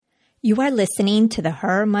You are listening to the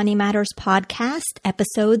Her Money Matters podcast,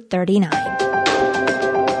 episode 39.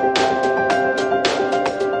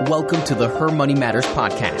 Welcome to the Her Money Matters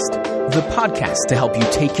podcast, the podcast to help you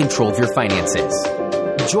take control of your finances.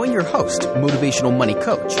 Join your host, motivational money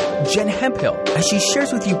coach, Jen Hemphill, as she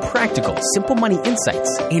shares with you practical, simple money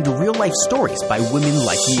insights and real-life stories by women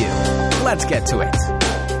like you. Let's get to it.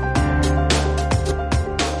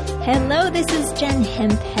 Hello, this is Jen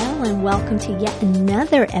Hemphill, and welcome to yet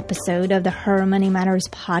another episode of the Her Money Matters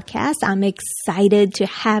podcast. I'm excited to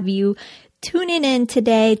have you tuning in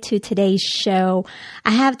today to today's show. I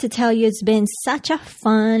have to tell you, it's been such a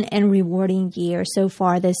fun and rewarding year so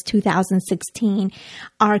far, this 2016.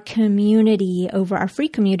 Our community our free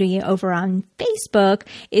community over on Facebook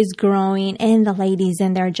is growing, and the ladies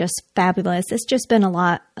in there are just fabulous. It's just been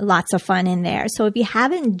lots of fun in there. So if you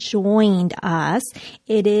haven't joined us,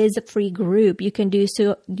 it is a free group. You can do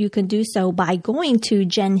so by going to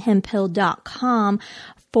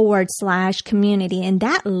jenhemphill.com/community. And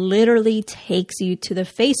that literally takes you to the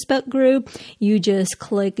Facebook group. You just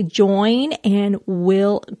click join and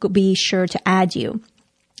we'll be sure to add you.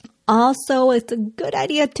 Also, it's a good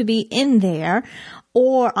idea to be in there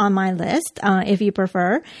or on my list, if you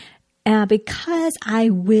prefer. Because I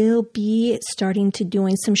will be starting to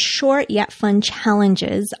doing some short yet fun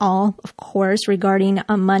challenges, all of course regarding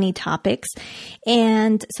money topics.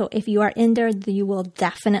 And so if you are in there, you will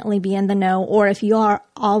definitely be in the know. Or if you are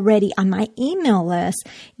already on my email list,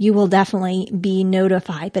 you will definitely be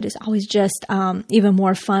notified. But it's always just even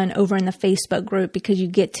more fun over in the Facebook group because you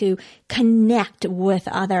get to connect with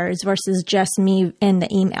others versus just me in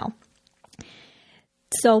the email.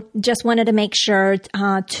 So just wanted to make sure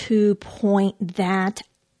to point that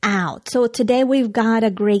out. So today we've got a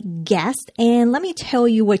great guest, and let me tell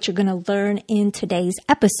you what you're going to learn in today's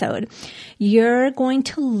episode. You're going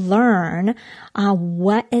to learn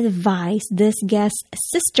what advice this guest's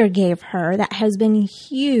sister gave her that has been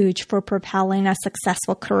huge for propelling a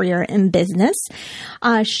successful career in business.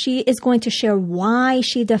 She is going to share why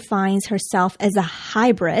she defines herself as a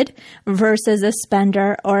hybrid versus a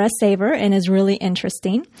spender or a saver, and is really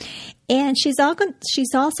interesting. And she's also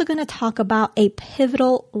going to talk about a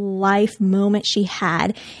pivotal life moment she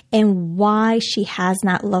had and why she has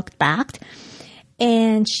not looked back.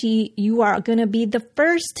 And you are going to be the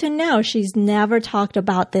first to know, she's never talked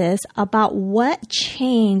about this, about what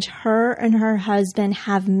change her and her husband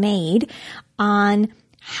have made on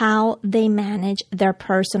how they manage their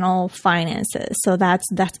personal finances. So that's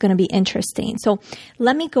going to be interesting. So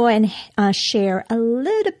let me go ahead and share a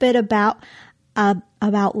little bit about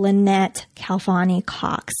Lynnette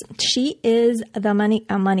Khalfani-Cox. She is a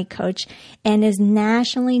money coach and is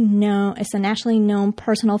nationally known as a nationally known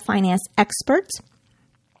personal finance expert.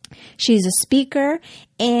 She's a speaker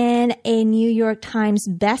and a New York Times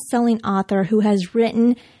best-selling author who has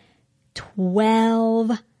written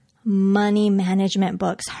 12 money management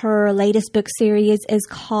books. Her latest book series is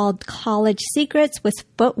called College Secrets,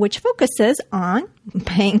 which focuses on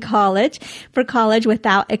paying for college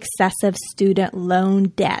without excessive student loan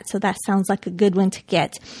debt. So that sounds like a good one to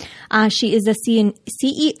get. She is the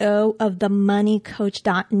CEO of the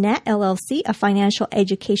MoneyCoach.net LLC, a financial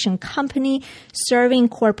education company serving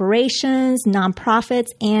corporations, nonprofits,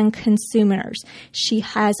 and consumers. She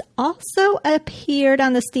has also appeared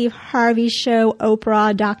on the Steve Harvey Show,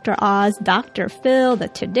 Oprah, Dr. Oz, Dr. Phil, The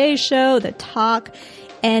Today Show, The Talk,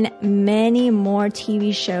 and many more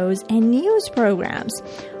TV shows and news programs.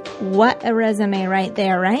 What a resume right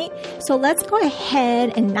there, right? So let's go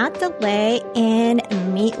ahead and not delay and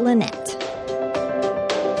meet Lynnette.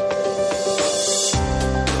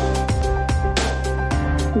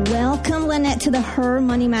 Welcome, Lynnette, to the Her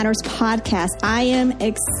Money Matters podcast. I am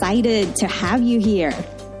excited to have you here.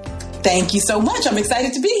 Thank you so much. I'm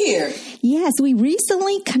excited to be here. Yes, we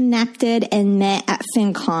recently connected and met at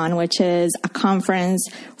FinCon, which is a conference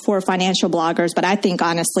for financial bloggers. But I think,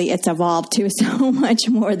 honestly, it's evolved to so much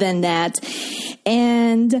more than that.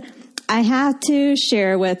 And I have to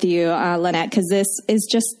share with you, Lynnette, because it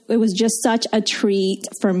was just such a treat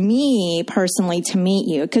for me personally to meet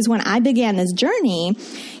you. Because when I began this journey,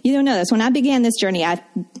 you don't know this, when I began this journey, I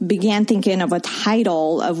began thinking of a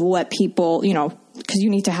title of what people, because you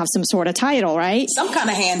need to have some sort of title, right? Some kind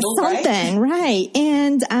of handle, something, right?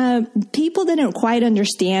 And people didn't quite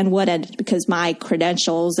understand because my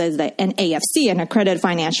credentials as an AFC, an accredited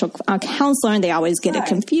financial counselor, and they always get it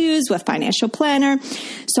confused with financial planner.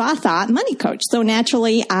 So I thought money coach. So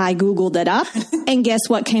naturally, I Googled it up, and guess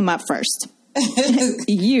what came up first?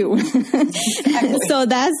 You. So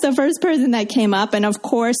that's the first person that came up. And of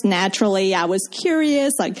course, naturally, I was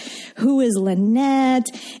curious, like, who is Lynnette?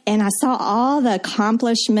 And I saw all the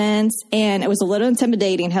accomplishments, and it was a little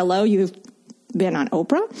intimidating. Hello, you've been on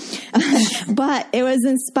Oprah, but it was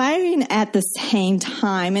inspiring at the same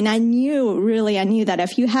time. And I knew that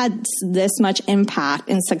if you had this much impact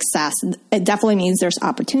and success, it definitely means there's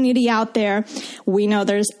opportunity out there. We know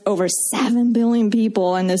there's over 7 billion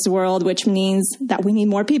people in this world, which means that we need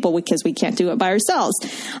more people because we can't do it by ourselves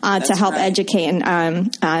to help educate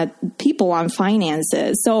people on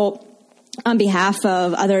finances. So on behalf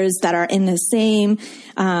of others that are in the same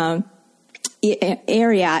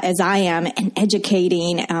area as I am and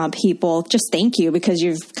educating people, just thank you, because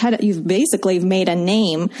you've basically made a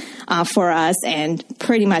name for us and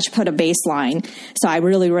pretty much put a baseline. So I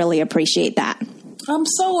really, really appreciate that. I'm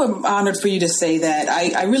so honored for you to say that.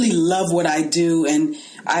 I really love what I do, and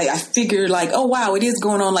I figure like, oh wow, it is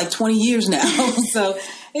going on like 20 years now. So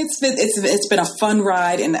it's been a fun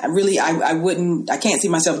ride, and really I can't see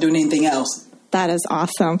myself doing anything else. That is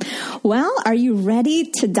awesome. Well, are you ready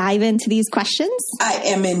to dive into these questions? I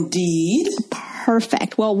am indeed.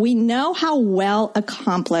 Perfect. Well, we know how well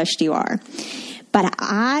accomplished you are, but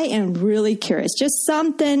I am really curious.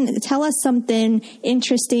 Tell us something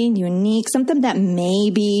interesting, unique, something that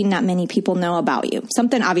maybe not many people know about you.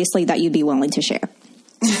 Something obviously that you'd be willing to share.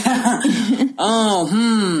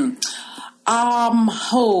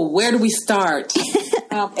 Where do we start?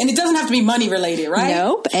 And it doesn't have to be money related, right?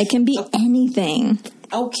 Nope. It can be anything.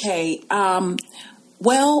 Okay.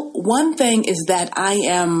 Well, one thing is that I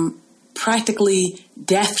am practically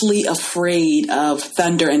deathly afraid of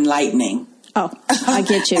thunder and lightning. Oh, I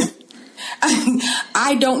get you.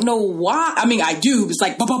 I don't know why. I mean, I do. It's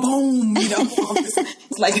like, boom, boom, boom,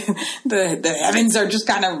 it's like the heavens are just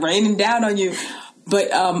kind of raining down on you. But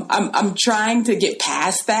I'm trying to get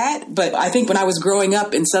past that. But I think when I was growing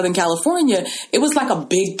up in Southern California, it was like a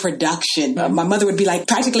big production. My mother would be like,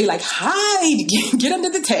 practically like, hide, get under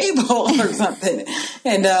the table or something.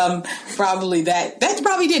 And probably that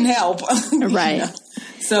probably didn't help. Right. You know?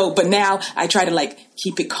 So, but now I try to like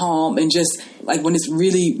keep it calm, and just like when it's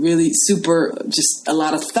really, really super, just a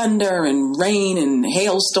lot of thunder and rain and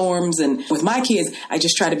hailstorms. And with my kids, I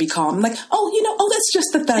just try to be calm. I'm like, that's just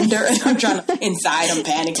the thunder. And I'm trying to, inside, I'm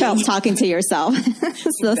panicking. Talking to yourself.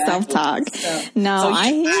 So self-talk.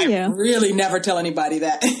 I hear you. I really never tell anybody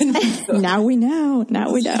that. So, now we know.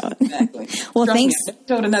 Exactly. Well, thanks. I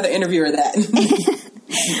told another interviewer that.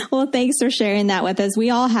 Well, thanks for sharing that with us. We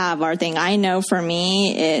all have our thing. I know for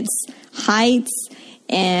me, it's heights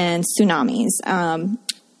and tsunamis.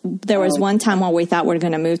 There was one time when we thought we were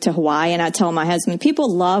going to move to Hawaii, and I told my husband,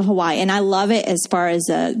 people love Hawaii, and I love it as far as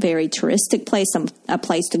a very touristic place, a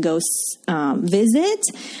place to go visit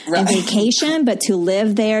and vacation, but to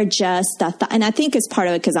live there, and I think it's part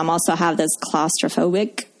of it because I'm also have this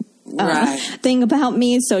claustrophobic thing about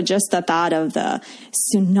me. So just the thought of the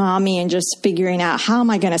tsunami and just figuring out how am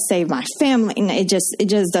I going to save my family, and it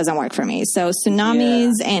just doesn't work for me. So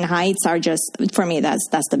tsunamis and heights are just, for me, that's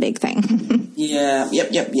the big thing.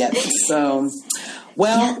 Yep. So,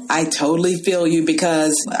 I totally feel you,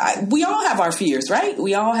 because we all have our fears, right?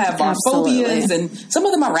 We all have our phobias, and some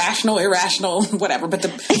of them are rational, irrational, whatever. But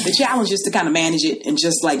the challenge is to kind of manage it and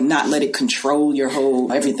just like not let it control your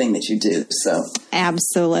everything that you do. So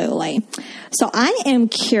absolutely. So I am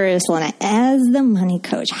curious, Lynnette, as the money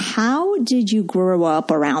coach, how did you grow up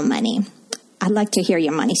around money? I'd like to hear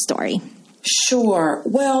your money story. Sure.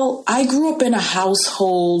 Well, I grew up in a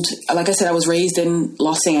household, like I said, I was raised in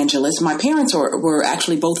Los Angeles. My parents were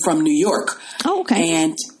actually both from New York. Oh, okay.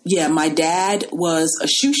 And my dad was a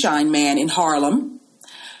shoe shine man in Harlem.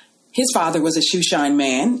 His father was a shoe shine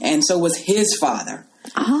man, and so was his father.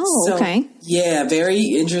 Oh, okay. Yeah, very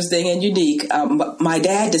interesting and unique. My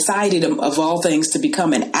dad decided, of all things, to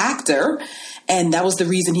become an actor, and that was the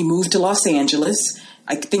reason he moved to Los Angeles.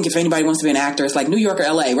 I think if anybody wants to be an actor, it's like New York or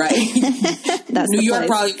LA, right? New York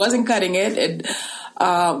probably wasn't cutting it. And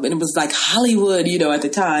it was like Hollywood, at the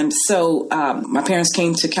time. So my parents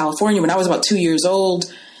came to California when I was about 2 years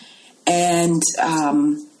old. And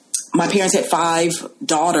my parents had 5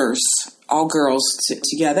 daughters, all girls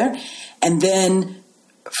together. And then,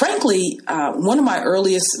 frankly, one of my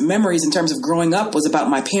earliest memories in terms of growing up was about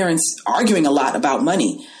my parents arguing a lot about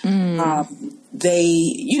money.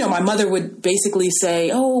 My mother would basically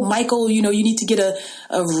say, oh, Michael, you need to get a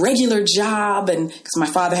regular job. And because my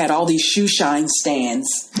father had all these shoe shine stands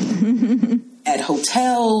at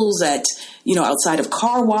hotels, outside of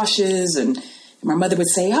car washes. And My mother would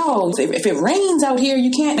say, oh, if it rains out here, you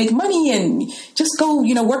can't make money, and just go,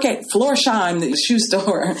 work at Florsheim, the shoe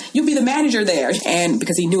store. You'll be the manager there. And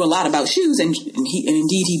because he knew a lot about shoes, and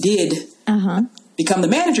indeed he did become the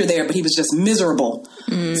manager there, but he was just miserable.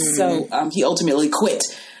 So he ultimately quit.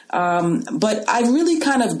 But I really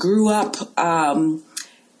kind of grew up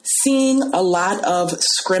seeing a lot of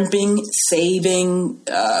scrimping, saving,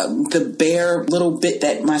 the bare little bit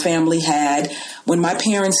that my family had. When my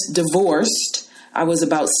parents divorced, I was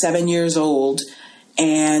about 7 years old.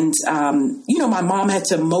 And, my mom had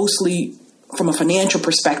to mostly, from a financial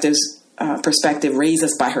perspective, raise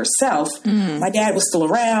us by herself. My dad was still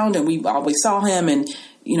around, and we always saw him. And,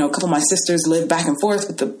 a couple of my sisters lived back and forth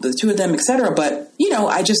with the two of them, et cetera. But,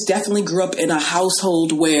 I just definitely grew up in a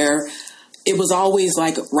household where it was always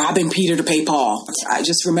like robbing Peter to pay Paul. I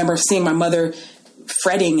just remember seeing my mother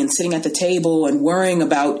fretting and sitting at the table and worrying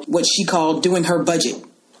about what she called doing her budget,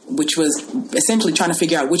 which was essentially trying to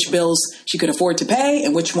figure out which bills she could afford to pay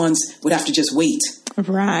and which ones would have to just wait.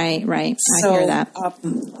 Right. I hear that.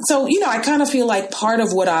 I kind of feel like part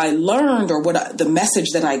of what I learned, or the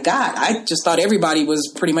message that I got, I just thought everybody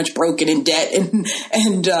was pretty much broken in debt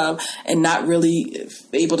and not really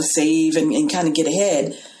able to save and kind of get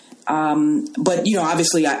ahead. But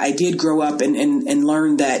obviously I did grow up and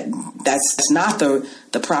learn that that's not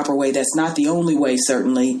the proper way. That's not the only way,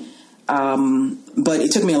 certainly. But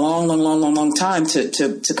it took me a long time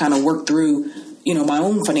to kind of work through, my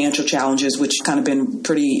own financial challenges, which kind of been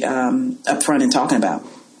pretty upfront in talking about.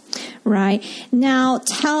 Right. Now,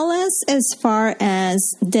 tell us, as far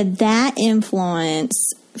as, did that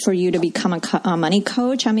influence for you to become a money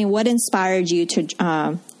coach? I mean, what inspired you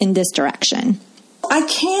to in this direction? I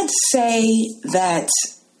can't say that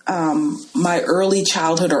my early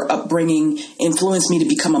childhood or upbringing influenced me to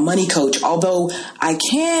become a money coach, although I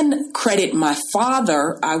can credit my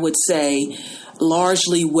father, I would say,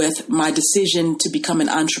 largely with my decision to become an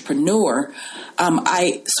entrepreneur.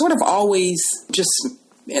 I sort of always just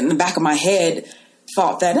in the back of my head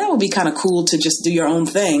thought that would be kind of cool to just do your own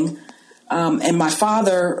thing. And my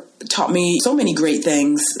father taught me so many great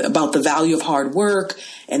things about the value of hard work,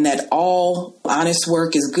 and that all honest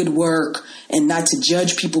work is good work, and not to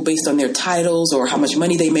judge people based on their titles or how much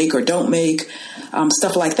money they make or don't make,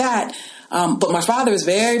 stuff like that. But my father is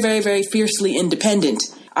very, very, very fiercely independent.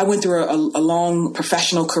 I went through a long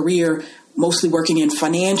professional career, mostly working in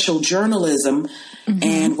financial journalism.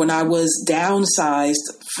 And when I was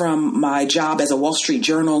downsized from my job as a Wall Street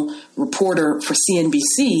Journal reporter for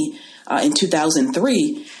CNBC in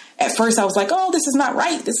 2003, at first I was like, oh, this is not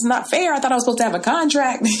right. This is not fair. I thought I was supposed to have a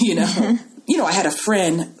contract, I had a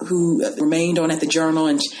friend who remained on at the Journal,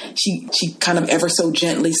 and she kind of ever so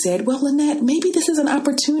gently said, well, Lynnette, maybe this is an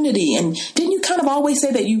opportunity. And didn't you kind of always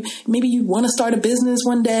say that you want to start a business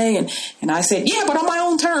one day? And I said, yeah, but on my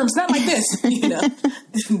own terms, not like this,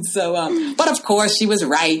 So, but of course she was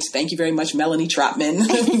right. Thank you very much, Melanie Trotman.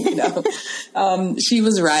 She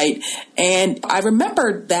was right. And I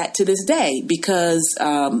remember that to this day, because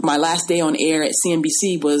my last day on air at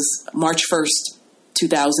CNBC was March 1st,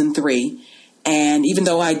 2003. And even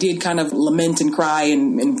though I did kind of lament and cry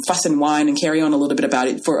and fuss and whine and carry on a little bit about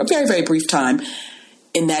it for a very, very brief time,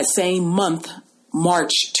 in that same month,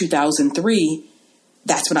 March 2003,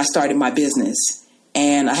 that's when I started my business.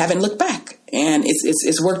 And I haven't looked back. And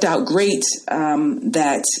it's worked out great,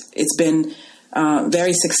 that it's been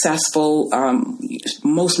very successful,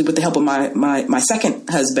 mostly with the help of my second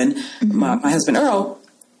husband, my husband Earl.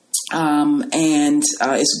 And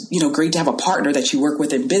it's, great to have a partner that you work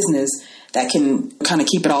with in business that can kind of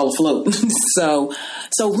keep it all afloat. So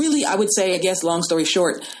really, I would say, I guess, long story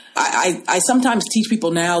short, I sometimes teach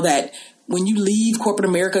people now that when you leave corporate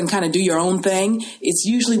America and kind of do your own thing, it's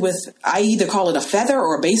usually with, I either call it a feather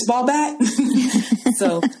or a baseball bat.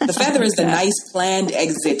 So the feather is the nice planned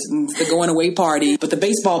exit, the going away party, but the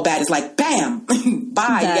baseball bat is like, bam,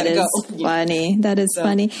 bye, that you gotta go. Funny. That is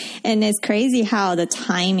funny. And it's crazy how the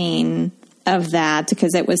timing of that,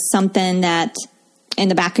 because it was something that in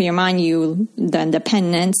the back of your mind, the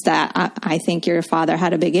independence that I think your father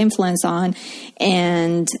had a big influence on,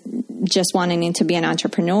 and just wanting to be an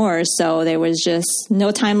entrepreneur. So there was just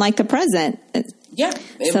no time like the present. Yeah,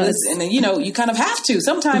 it was. And then, you kind of have to.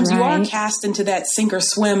 Sometimes you are cast into that sink or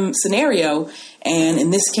swim scenario. And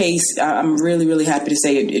in this case, I'm really, really happy to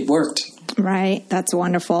say it worked. Right. That's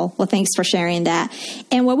wonderful. Well, thanks for sharing that.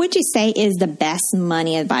 And what would you say is the best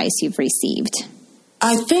money advice you've received?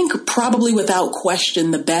 I think probably without question,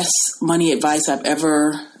 the best money advice I've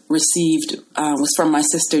ever received was from my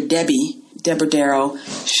sister, Deborah Darrow.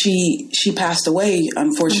 She passed away,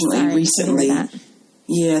 unfortunately, recently. To hear that.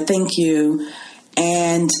 Yeah, thank you.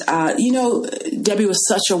 And, Debbie was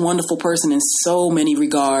such a wonderful person in so many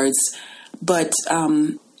regards. But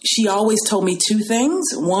she always told me two things,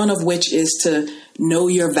 one of which is to know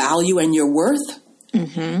your value and your worth,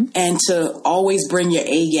 and to always bring your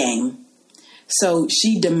A game. So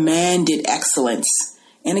she demanded excellence.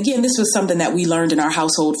 And again, this was something that we learned in our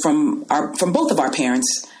household from both of our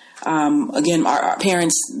parents. Again, our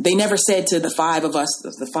parents, they never said to the five of us,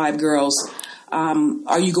 the five girls,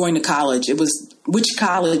 are you going to college? It was, which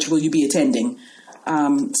college will you be attending?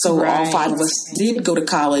 So all five of us did go to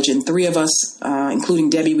college, and three of us, including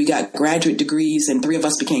Debbie, we got graduate degrees, and three of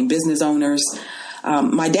us became business owners.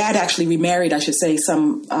 My dad actually remarried, I should say,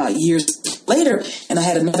 some years later, and I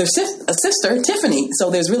had another sister, Tiffany.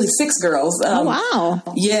 So there's really six girls. Oh, wow.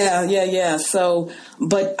 Yeah. So,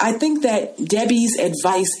 but I think that Debbie's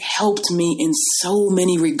advice helped me in so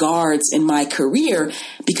many regards in my career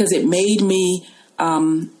because it made me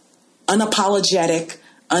unapologetic,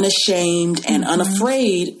 unashamed, and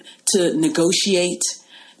unafraid to negotiate,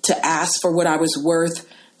 to ask for what I was worth,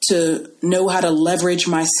 to know how to leverage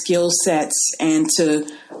my skill sets, and to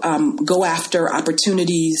go after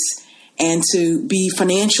opportunities, and to be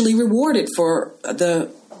financially rewarded for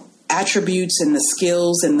the attributes and the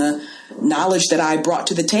skills and the knowledge that I brought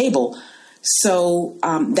to the table. So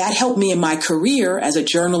that helped me in my career as a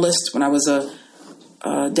journalist when I was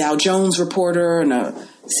a Dow Jones reporter and a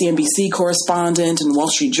CNBC correspondent and Wall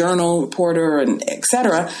Street Journal reporter, and et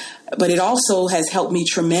cetera. But it also has helped me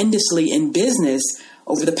tremendously in business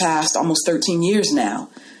over the past almost 13 years now.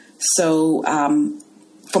 So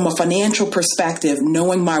from a financial perspective,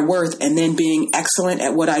 knowing my worth and then being excellent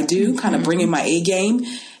at what I do, kind of bringing my A game,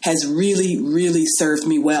 has really, really served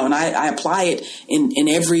me well. And I apply it in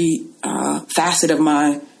every facet of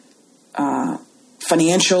my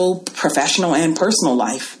financial, professional, and personal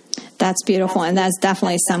life. That's beautiful. And that's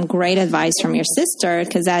definitely some great advice from your sister,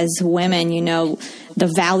 because as women,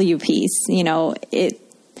 the value piece, it,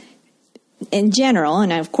 in general,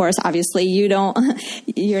 and of course, obviously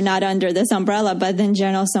you're not under this umbrella, but in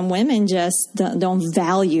general, some women just don't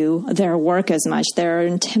value their work as much. They're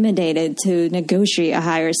intimidated to negotiate a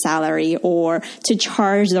higher salary or to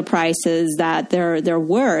charge the prices that they're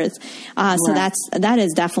worth. So that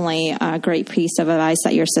is definitely a great piece of advice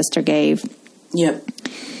that your sister gave. Yep.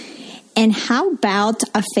 And how about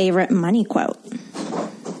a favorite money quote?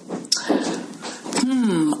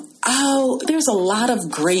 Oh, there's a lot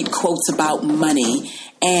of great quotes about money.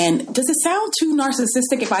 And does it sound too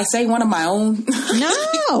narcissistic if I say one of my own?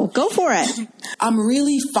 No, go for it. I'm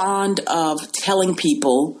really fond of telling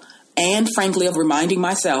people, and frankly of reminding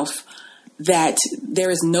myself, that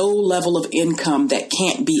there is no level of income that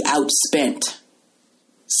can't be outspent.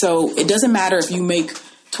 So it doesn't matter if you make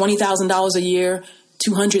 $20,000 a year,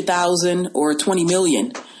 $200,000 or $20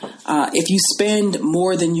 million. If you spend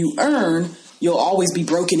more than you earn, you'll always be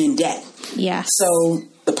broken in debt. Yes. So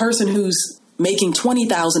the person who's making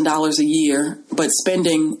 $20,000 a year but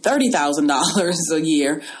spending $30,000 a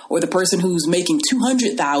year, or the person who's making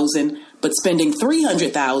 $200,000 but spending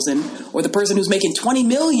 $300,000, or the person who's making $20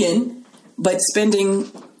 million but spending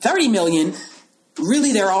 $30 million,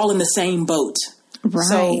 really they're all in the same boat. Right.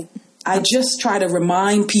 So I just try to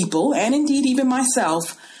remind people, and indeed even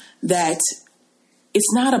myself, that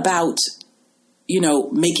it's not about,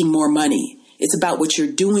 making more money. It's about what you're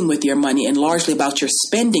doing with your money, and largely about your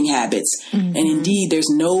spending habits. Mm-hmm. And indeed, there's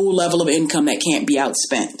no level of income that can't be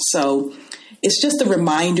outspent. So it's just a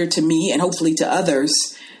reminder to me, and hopefully to others,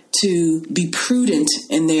 to be prudent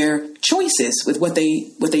in their choices with what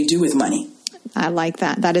they do with money. I like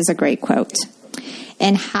that. That is a great quote.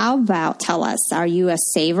 And how about, tell us, are you a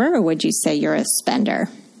saver or would you say you're a spender?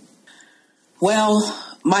 Well,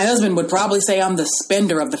 my husband would probably say I'm the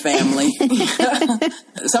spender of the family.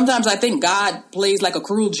 Sometimes I think God plays like a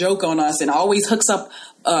cruel joke on us and always hooks up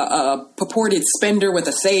a purported spender with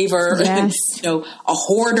a saver, yes. A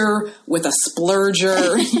hoarder with a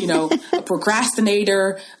splurger, a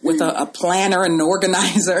procrastinator with a planner and an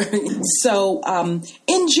organizer. So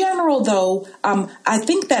in general, though, I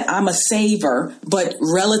think that I'm a saver, but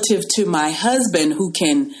relative to my husband, who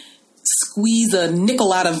can squeeze a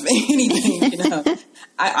nickel out of anything,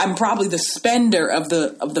 I'm probably the spender of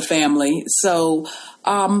the family. So,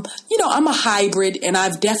 I'm a hybrid, and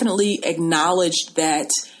I've definitely acknowledged that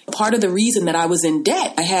part of the reason that I was in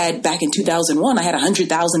debt, back in 2001, I had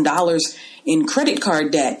 $100,000 in credit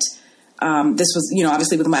card debt. This was,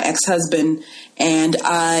 obviously with my ex-husband, and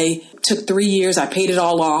I took 3 years. I paid it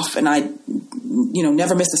all off, and I,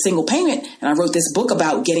 never missed a single payment. And I wrote this book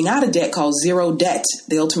about getting out of debt called Zero Debt,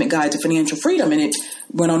 The Ultimate Guide to Financial Freedom. And it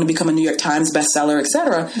went on to become a New York Times bestseller, et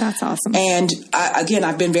cetera. That's awesome. And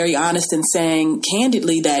I've been very honest in saying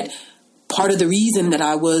candidly that part of the reason that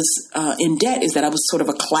I was in debt is that I was sort of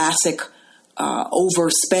a classic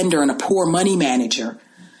overspender and a poor money manager.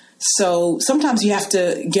 So sometimes you have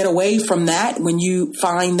to get away from that when you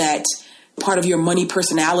find that part of your money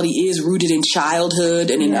personality is rooted in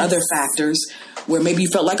childhood and in other factors where maybe you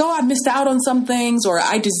felt like, oh, I missed out on some things, or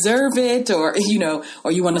I deserve it, or,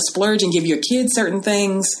 or you want to splurge and give your kids certain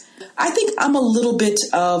things. I think I'm a little bit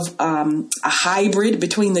of a hybrid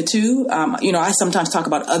between the two. I sometimes talk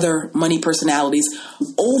about other money personalities.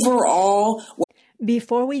 Overall,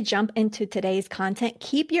 before we jump into today's content,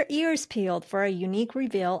 keep your ears peeled for a unique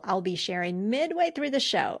reveal I'll be sharing midway through the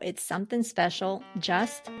show. It's something special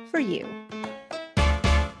just for you.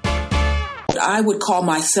 What I would call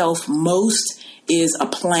myself most is a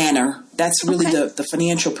planner. That's really the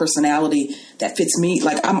financial personality that fits me.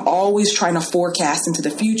 Like, I'm always trying to forecast into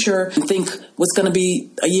the future and think what's going to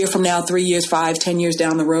be a year from now, 3 years, 5, 10 years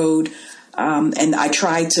down the road. And I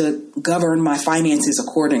try to govern my finances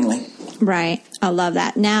accordingly. Right. I love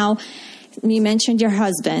that. Now, you mentioned your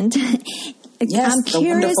husband. Yes, I'm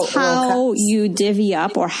curious how you divvy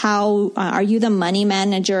up, or how are you the money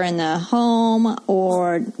manager in the home,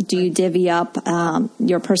 or do you divvy up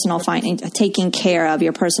your personal taking care of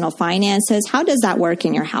your personal finances? How does that work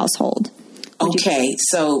in your household? Okay,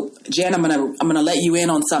 so Jen, I'm gonna let you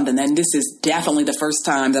in on something, and this is definitely the first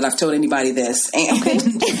time that I've told anybody this,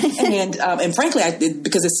 and and frankly,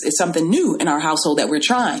 because it's something new in our household that we're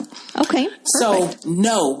trying. Okay, perfect. So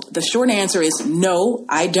no, the short answer is no.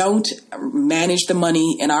 I don't manage the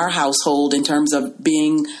money in our household in terms of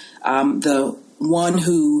being the one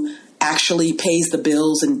who actually pays the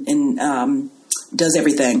bills and does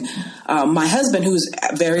everything. My husband, who's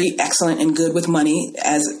very excellent and good with money,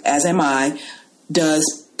 as am I,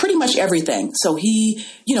 does pretty much everything. So he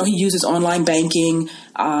uses online banking,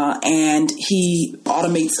 and he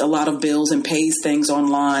automates a lot of bills and pays things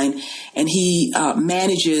online, and he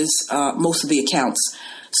manages most of the accounts.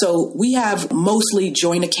 So we have mostly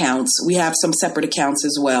joint accounts. We have some separate accounts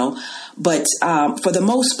as well, but for the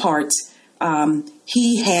most part,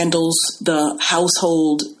 he handles the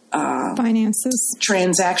household finances,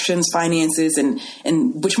 transactions, finances,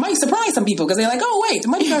 and which might surprise some people because they're like, "Oh, wait, the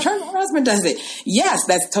money goes, her husband does it." Yes,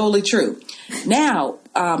 that's totally true. Now,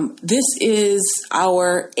 this is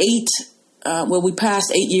our we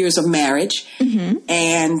passed 8 years of marriage,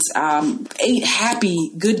 and 8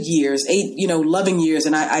 happy, good years, 8 loving years.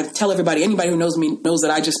 And I tell everybody, anybody who knows me knows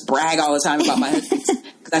that I just brag all the time about my husband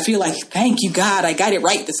because I feel like, thank you, God, I got it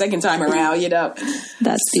right the second time around.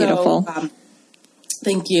 That's beautiful.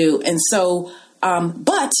 Thank you. And so,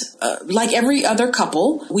 but like every other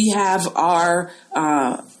couple, we have our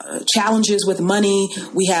challenges with money.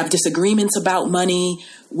 We have disagreements about money.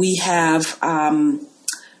 We have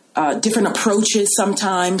different approaches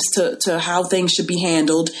sometimes to how things should be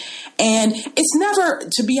handled. And it's never,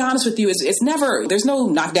 to be honest with you, it's never, there's no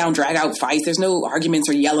knockdown, drag out fights. There's no arguments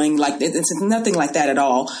or yelling. It's nothing like that at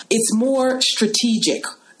all. It's more strategic.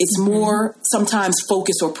 It's more sometimes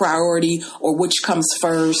focus or priority or which comes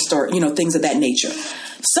first or, things of that nature.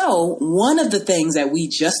 So one of the things that we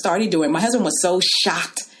just started doing, my husband was so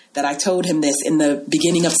shocked that I told him this in the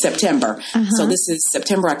beginning of September. So this is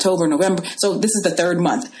September, October, November. So this is the 3rd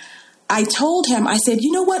month. I told him, I said,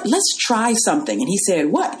 you know what, let's try something. And he said,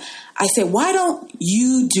 what? I said, why don't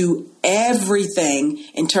you do everything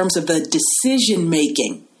in terms of the decision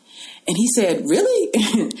making? And he said, really?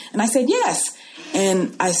 And I said, yes.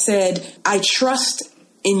 And I said, I trust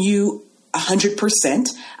in you 100%.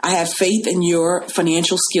 I have faith in your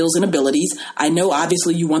financial skills and abilities. I know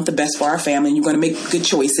obviously you want the best for our family and you're going to make good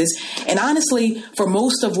choices. And honestly, for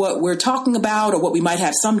most of what we're talking about or what we might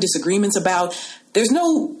have some disagreements about, there's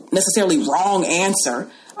no necessarily wrong answer.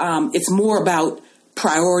 It's more about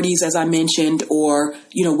priorities, as I mentioned, or,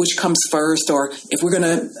 which comes first, or if we're going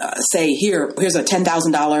to say, here's a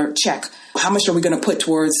 $10,000 check. How much are we going to put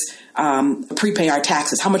towards prepay our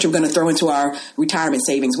taxes? How much are we going to throw into our retirement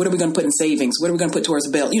savings? What are we going to put in savings? What are we going to put towards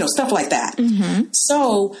a bill? Stuff like that.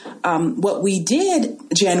 So what we did,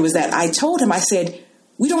 Jen, was that I told him, I said,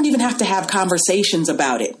 we don't even have to have conversations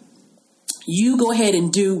about it. You go ahead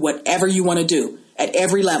and do whatever you want to do at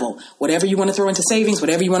every level, whatever you want to throw into savings,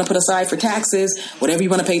 whatever you want to put aside for taxes, whatever you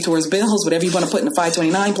want to pay towards bills, whatever you want to put in the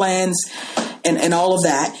 529 plans and all of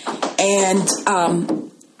that. And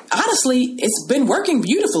honestly, it's been working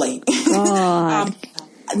beautifully.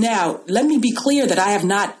 Now, let me be clear that I have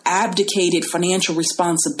not abdicated financial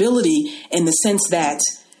responsibility in the sense that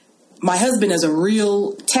my husband is a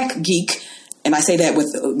real tech geek And I say that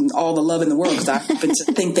with all the love in the world, because I happen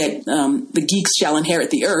to think that the geeks shall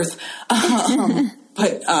inherit the earth.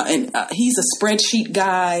 But he's a spreadsheet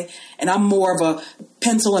guy, and I'm more of a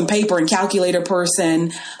pencil and paper and calculator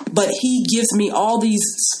person. But he gives me all these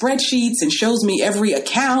spreadsheets and shows me every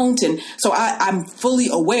account. And so I'm fully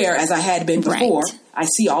aware, as I had been before. Right. I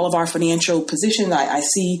see all of our financial positions. I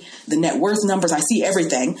see the net worth numbers. I see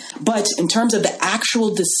everything. But in terms of the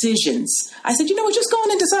actual decisions, I said, you know what, just go on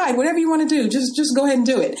and decide whatever you want to do. Just go ahead and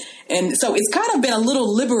do it. And so it's kind of been a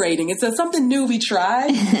little liberating. It's something new we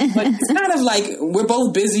tried, but it's kind of like we're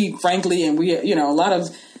both busy, frankly. And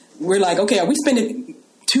we're like, okay, are we spending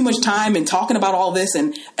too much time and talking about all this?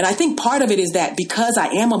 And I think part of it is that because I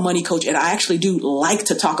am a money coach and I actually do like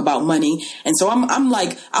to talk about money. And so I'm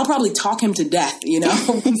like, I'll probably talk him to death,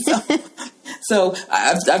 So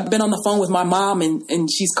I've been on the phone with my mom and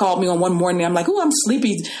she's called me on one morning. I'm like, oh, I'm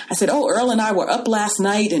sleepy. I said, oh, Earl and I were up last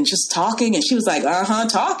night and just talking. And she was like,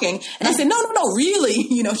 talking. And I said, no, really,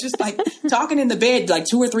 just like talking in the bed, like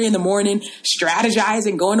 2 or 3 in the morning,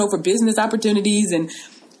 strategizing, going over business opportunities.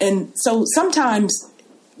 And so sometimes,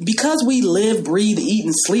 because we live, breathe, eat,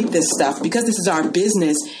 and sleep this stuff, because this is our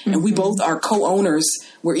business, and we both are co-owners,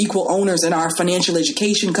 we're equal owners in our financial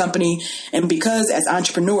education company, and because as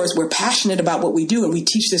entrepreneurs, we're passionate about what we do, and we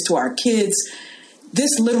teach this to our kids, this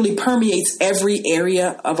literally permeates every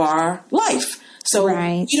area of our life. So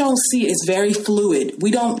you don't see it's very fluid. We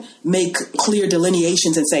don't make clear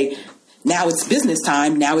delineations and say, now it's business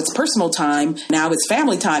time, now it's personal time, now it's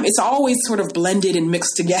family time. It's always sort of blended and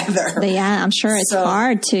mixed together. Yeah, I'm sure it's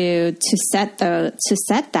hard to set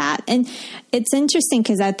that. And it's interesting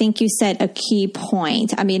because I think you said a key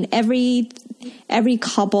point. I mean, every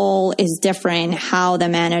couple is different how they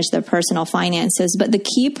manage their personal finances. But the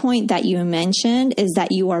key point that you mentioned is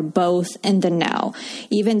that you are both in the know.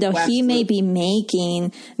 Even though he may be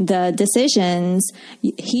making the decisions,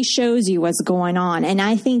 he shows you what's going on. And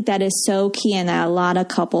I think that is so key, and that a lot of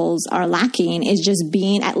couples are lacking, is just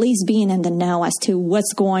being in the know as to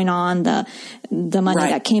what's going on, the money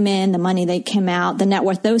that came in, the money that came out, the net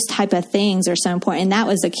worth, those type of things are so important. And that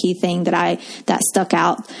was a key thing that stuck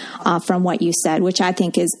out from what you said, which I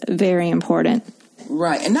think is very important.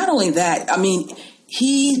 Right. And not only that, I mean,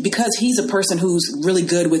 because he's a person who's really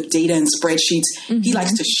good with data and spreadsheets, he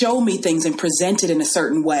likes to show me things and present it in a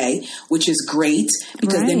certain way, which is great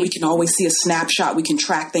because then we can always see a snapshot. We can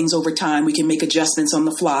track things over time. We can make adjustments on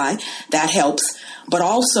the fly. That helps. But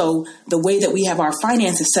also the way that we have our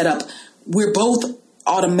finances set up, we're both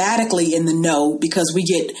automatically in the know because we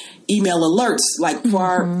get email alerts like for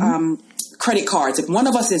our credit cards. If one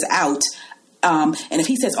of us is out, and if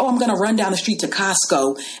he says, oh, I'm going to run down the street to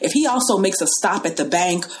Costco, if he also makes a stop at the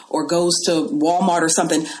bank or goes to Walmart or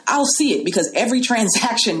something, I'll see it because every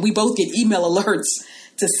transaction, we both get email alerts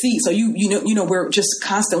to see. So, we're just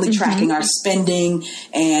constantly tracking our spending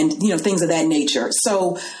and, things of that nature.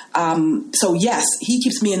 So yes, he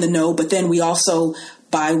keeps me in the know, but then we also,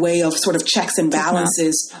 by way of sort of checks and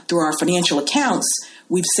balances through our financial accounts,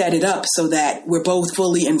 we've set it up so that we're both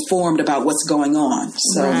fully informed about what's going on.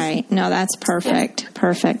 So. Right. No, that's perfect.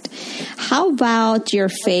 Perfect. How about your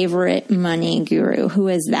favorite money guru? Who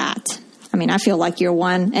is that? I mean, I feel like you're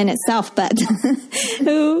one in itself, but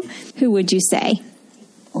who would you say?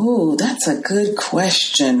 Oh, that's a good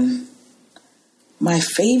question. My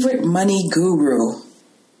favorite money guru.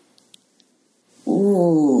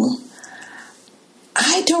 Ooh.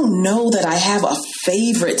 I don't know that I have a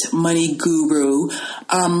favorite money guru.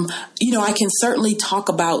 I can certainly talk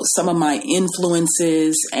about some of my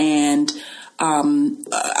influences and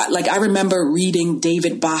I remember reading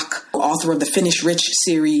David Bach, author of the Finish Rich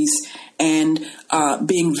series, and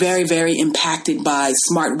being very, very impacted by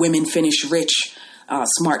Smart Women Finish Rich,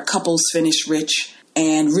 Smart Couples Finish Rich,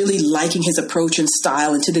 and really liking his approach and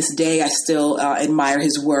style. And to this day, I still admire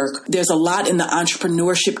his work. There's a lot in the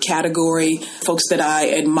entrepreneurship category, folks that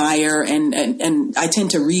I admire, and I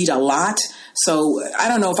tend to read a lot. So I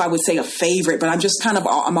don't know if I would say a favorite, but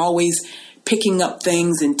I'm always picking up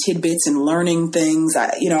things and tidbits and learning things.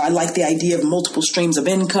 I like the idea of multiple streams of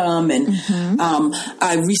income. And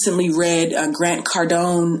I recently read Grant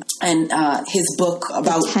Cardone and his book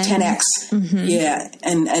about 10X. Yeah.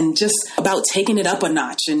 And just about taking it up a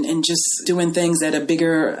notch and just doing things at a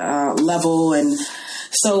bigger level. And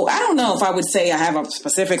so I don't know if I would say I have a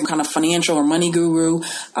specific kind of financial or money guru.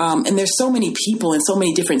 And there's so many people in so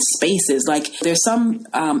many different spaces. Like there's some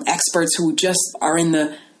experts who just are in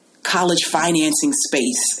the college financing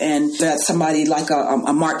space, and that's somebody like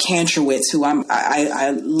a Mark Kantrowitz who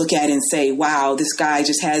I look at and say, wow, this guy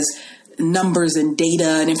just has numbers and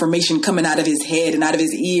data and information coming out of his head and out of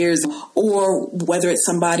his ears, or whether it's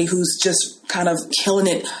somebody who's just kind of killing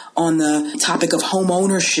it on the topic of home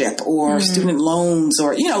ownership or student loans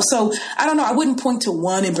or, so I don't know. I wouldn't point to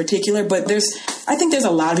one in particular, but I think there's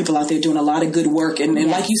a lot of people out there doing a lot of good work. And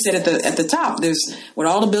like you said at the top, there's with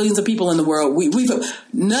all the billions of people in the world,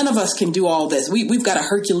 none of us can do all this. We've got a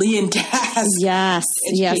Herculean task. Yes,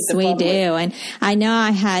 we do. And I know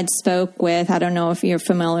I had spoke with, I don't know if you're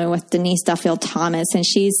familiar with Denise Duffield Thomas, and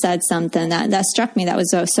she said something that struck me that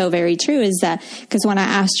was so very true, is that because when I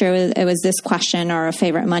asked her, it was this question or a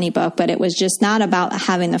favorite money book, but it was just not about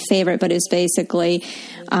having a favorite, but it's basically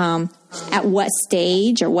at what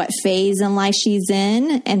stage or what phase in life she's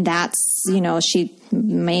in. And that's, she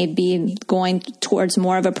may be going towards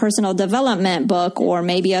more of a personal development book or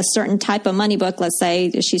maybe a certain type of money book. Let's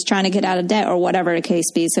say she's trying to get out of debt or whatever the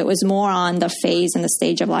case be. So it was more on the phase and the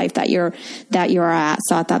stage of life that you're at.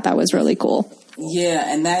 So I thought that was really cool.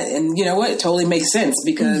 Yeah, and you know what? It totally makes sense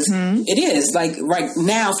because it is like right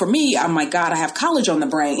now for me, I'm like, God, I have college on the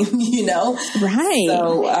brain, Right.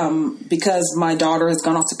 So because my daughter has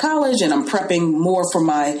gone off to college and I'm prepping more for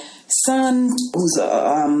my son who's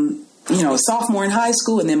a sophomore in high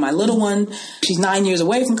school, and then my little one, she's 9 years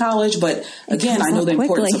away from college. But again, I know the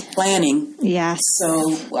importance of planning. Yes.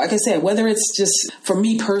 So like I said, whether it's just for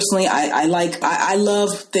me personally, I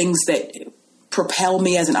love things that propel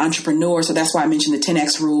me as an entrepreneur. So that's why I mentioned the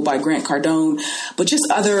 10X rule by Grant Cardone, but just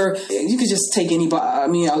you could just take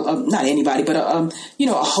anybody, not anybody, but a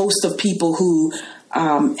host of people who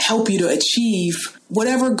help you to achieve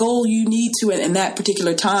whatever goal you need to in that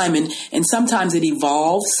particular time. And sometimes it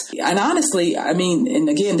evolves. And honestly, and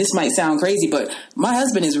again, this might sound crazy, but my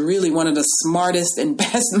husband is really one of the smartest and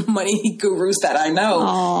best money gurus that I know.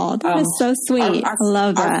 Oh, that is so sweet. I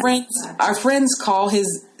love that. Our friends call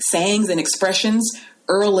his sayings and expressions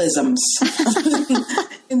Earlisms.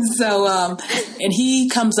 And so, and he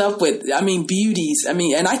comes up with, beauties.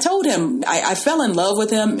 And I told him, I fell in love with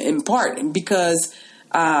him in part because,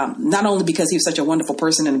 not only because he was such a wonderful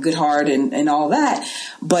person and a good heart and all that,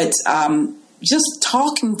 but, just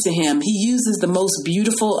talking to him, he uses the most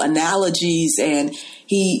beautiful analogies, and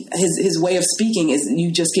his way of speaking is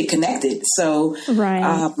you just get connected. So,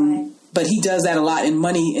 right. But he does that a lot in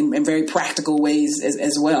money in very practical ways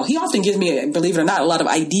as well. He often gives me, believe it or not, a lot of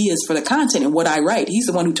ideas for the content and what I write. He's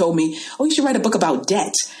the one who told me, "Oh, you should write a book about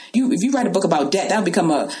debt. If you write a book about debt, that'll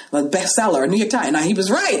become a bestseller, a New York Times." Now he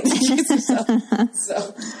was right.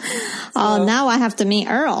 So, now I have to meet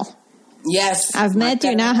Earl. Yes. I've met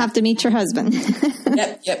you. Now I have to meet your husband.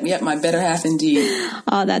 Yep. My better half indeed.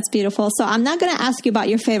 Oh, that's beautiful. So I'm not going to ask you about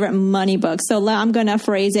your favorite money book. So I'm going to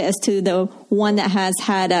phrase it as to the one that has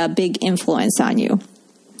had a big influence on you,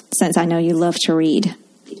 since I know you love to read.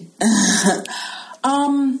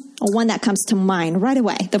 One that comes to mind right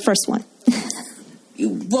away. The first one.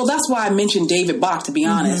 Well, that's why I mentioned David Bach, to be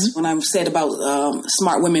honest, when I said about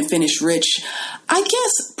Smart Women Finish Rich. I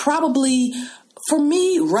guess probably for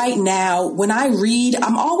me right now, when I read,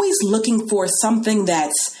 I'm always looking for something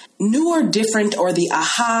that's new or different or the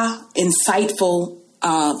aha, insightful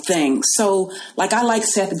thing. So like I like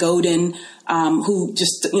Seth Godin, who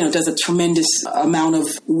just, does a tremendous amount of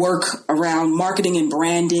work around marketing and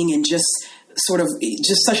branding and just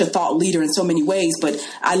such a thought leader in so many ways. But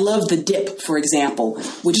I love The Dip, for example,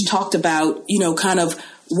 which talked about, kind of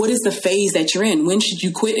what is the phase that you're in? When should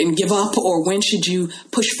you quit and give up, or when should you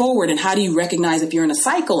push forward? And how do you recognize if you're in a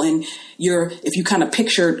cycle and if you kind of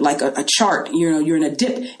picture like a chart, you're in a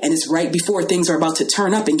dip and it's right before things are about to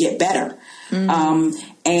turn up and get better.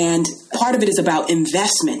 And part of it is about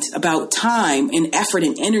investment, about time and effort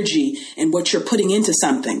and energy and what you're putting into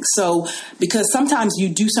something. So because sometimes you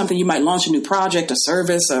do something, you might launch a new project, a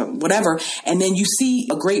service or whatever, and then you see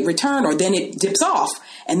a great return, or then it dips off.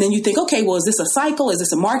 And then you think, okay, well, is this a cycle? Is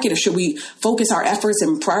this a market? Or should we focus our efforts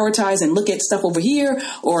and prioritize and look at stuff over here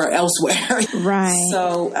or elsewhere? Right.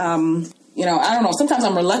 So, I don't know. Sometimes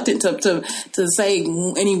I'm reluctant to say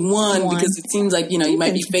any one because it seems like, you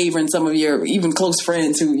might be favoring some of your even close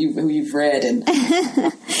friends who you've read. And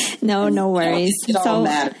No worries. It all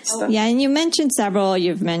matters. So. Yeah, and you mentioned several.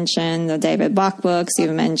 You've mentioned the David Bach books.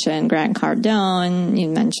 You've mentioned Grant Cardone. You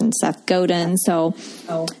mentioned Seth Godin. So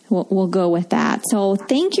we'll go with that. So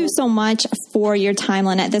thank you so much for your time,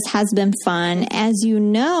 Lynnette. This has been fun. As you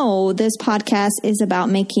know, this podcast is about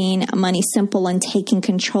making money simple and taking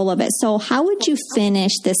control of it. So how would you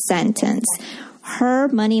finish this sentence? Her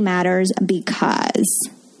money matters because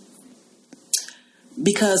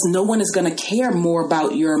no one is going to care more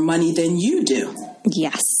about your money than you do.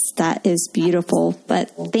 Yes, that is beautiful.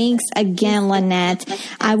 But thanks again, Lynnette.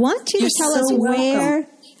 I want you to tell us where.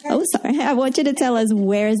 Oh, sorry. I want you to tell us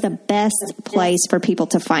where is the best place for people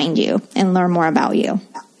to find you and learn more about you.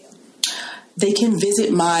 they can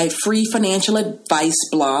visit my free financial advice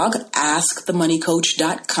blog,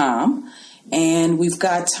 askthemoneycoach.com. And we've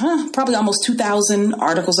got probably almost 2,000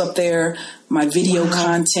 articles up there, my video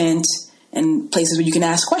content, and places where you can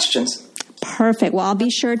ask questions. Perfect. Well, I'll be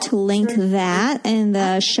sure to link that in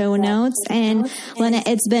the show notes. And Lynnette,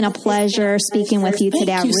 it's been a pleasure speaking with you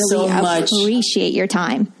today. I really appreciate your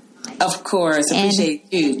time. Of course.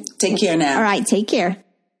 Appreciate you. Take care now. All right. Take care.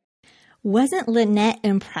 Wasn't Lynnette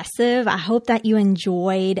impressive? I hope that you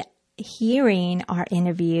enjoyed hearing our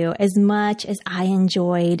interview as much as I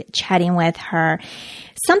enjoyed chatting with her.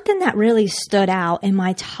 Something that really stood out in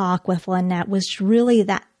my talk with Lynnette was really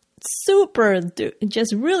that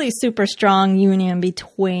really super strong union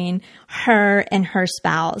between her and her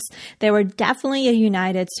spouse. They were definitely a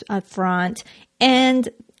united front, and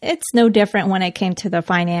it's no different when it came to the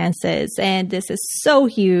finances. And this is so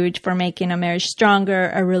huge for making a marriage stronger,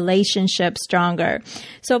 a relationship stronger.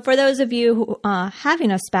 So for those of you who having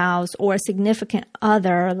a spouse or a significant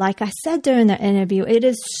other, like I said during the interview, it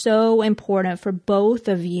is so important for both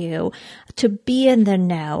of you to be in the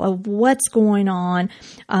know of what's going on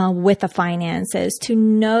with the finances, to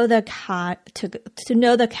know the to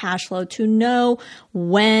know the cash flow, to know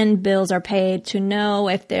when bills are paid, to know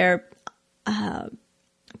if they're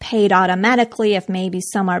paid automatically, if maybe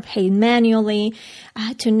some are paid manually,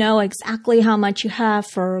 to know exactly how much you have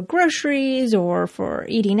for groceries or for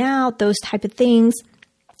eating out, those type of things.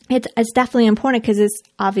 It's definitely important because it's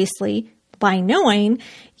obviously by knowing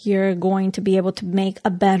you're going to be able to make a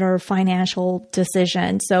better financial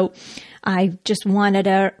decision. So I just wanted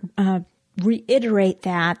to reiterate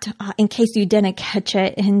that in case you didn't catch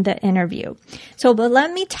it in the interview. So, but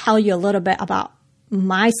let me tell you a little bit about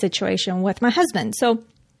my situation with my husband. So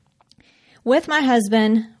with my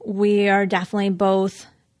husband, we are definitely both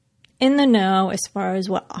in the know as far as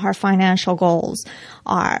what our financial goals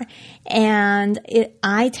are. And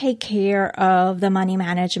I take care of the money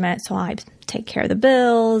management. So I take care of the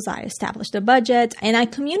bills, I establish the budget, and I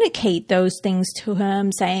communicate those things to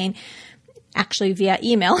him saying, actually via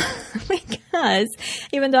email, because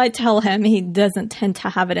even though I tell him, he doesn't tend to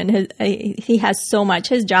have it in he has so much,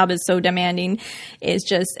 his job is so demanding. It's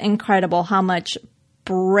just incredible how much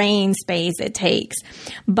brain space it takes.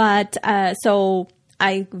 But, so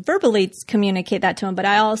I verbally communicate that to him, but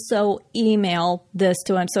I also email this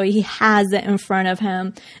to him. So he has it in front of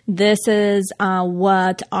him. This is,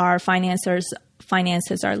 what our finances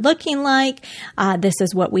are looking like. This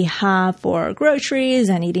is what we have for groceries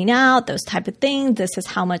and eating out, those type of things. This is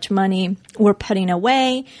how much money we're putting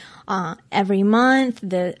away, every month,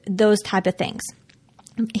 those type of things.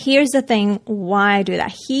 Here's the thing why I do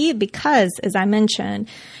that. Because as I mentioned,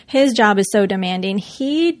 his job is so demanding,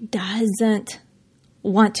 he doesn't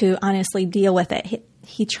want to honestly deal with it.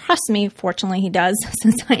 He trusts me. Fortunately, he does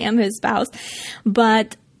since I am his spouse,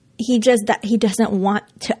 but he doesn't want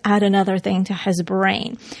to add another thing to his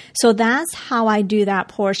brain. So that's how I do that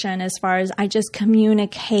portion, as far as I just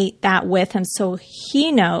communicate that with him so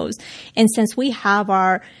he knows. And since we have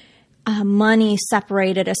our money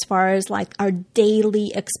separated as far as like our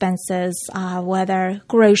daily expenses, whether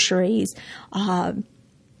groceries,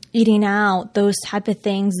 eating out, those type of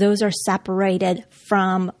things, those are separated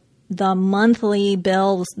from the monthly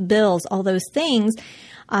bills, all those things.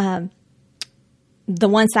 The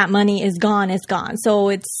once that money is gone, it's gone.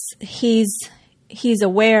 So he's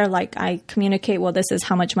aware, like I communicate, well, this is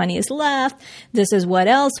how much money is left. This is what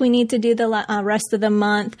else we need to do the rest of the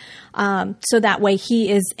month. So that way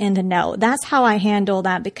he is in the know. That's how I handle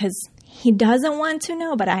that, because he doesn't want to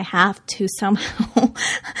know, but I have to somehow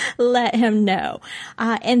let him know.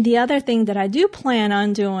 And the other thing that I do plan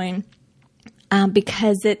on doing,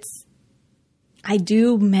 because I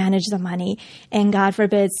do manage the money, and God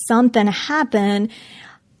forbid something happen,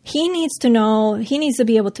 he needs to know, he needs to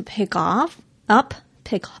be able to pick up,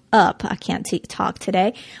 I can't talk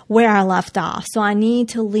today, where I left off. So I need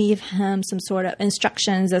to leave him some sort of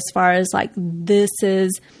instructions as far as like, this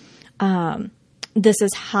is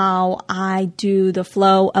how I do the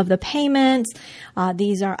flow of the payments.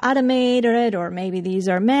 These are automated, or maybe these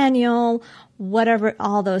are manual, whatever,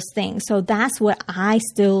 all those things. So that's what I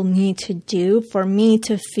still need to do for me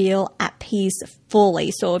to feel at peace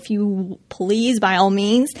fully. So if you please, by all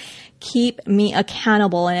means, keep me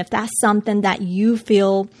accountable. And if that's something that you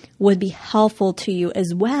feel would be helpful to you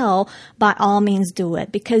as well, by all means do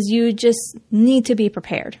it, because you just need to be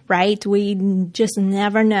prepared, right? We just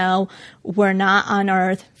never know. We're not on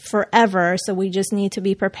earth forever. So we just need to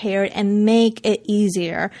be prepared and make it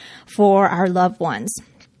easier for our loved ones.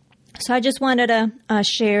 So I just wanted to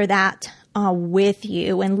share that with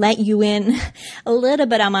you and let you in a little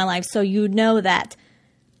bit on my life, so you know that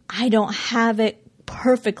I don't have it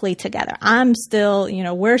perfectly together. I'm still,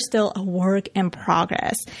 we're still a work in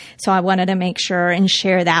progress. So I wanted to make sure and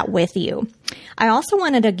share that with you. I also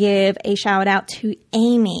wanted to give a shout out to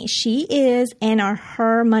Amy. She is in our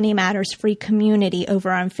Her Money Matters free community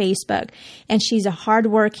over on Facebook. And she's a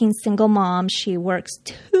hardworking single mom. She works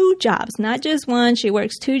 2 jobs, not just one. She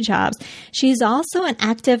works 2 jobs. She's also an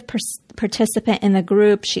active participant in the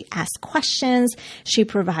group. She asks questions. She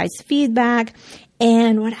provides feedback.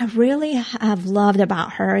 And what I really have loved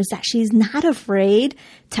about her is that she's not afraid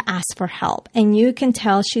to ask for help. And you can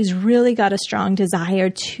tell she's really got a strong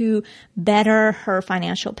desire to better her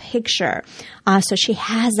financial picture. So she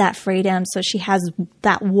has that freedom. So she has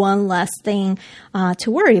that one less thing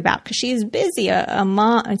to worry about because she's busy, a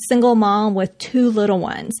single mom with 2 little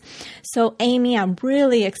ones. So Amy, I'm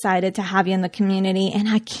really excited to have you in the community, and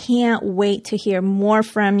I can't wait to hear more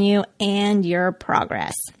from you and your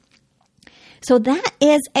progress. So that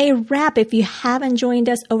is a wrap. If you haven't joined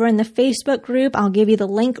us over in the Facebook group, I'll give you the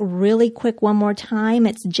link really quick one more time.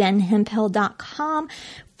 It's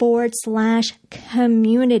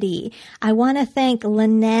jenhemphill.com/community. I want to thank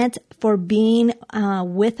Lynnette for being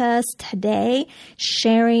with us today,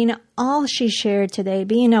 sharing all she shared today,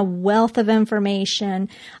 being a wealth of information,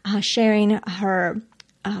 sharing her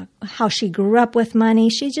how she grew up with money.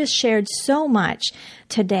 She just shared so much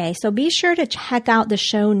today. So be sure to check out the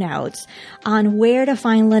show notes on where to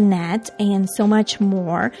find Lynnette and so much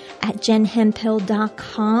more at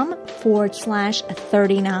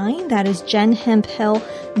jenhemphill.com/39. That is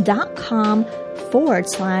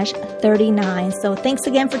jenhemphill.com/39. So thanks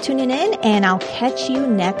again for tuning in, and I'll catch you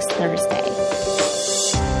next Thursday.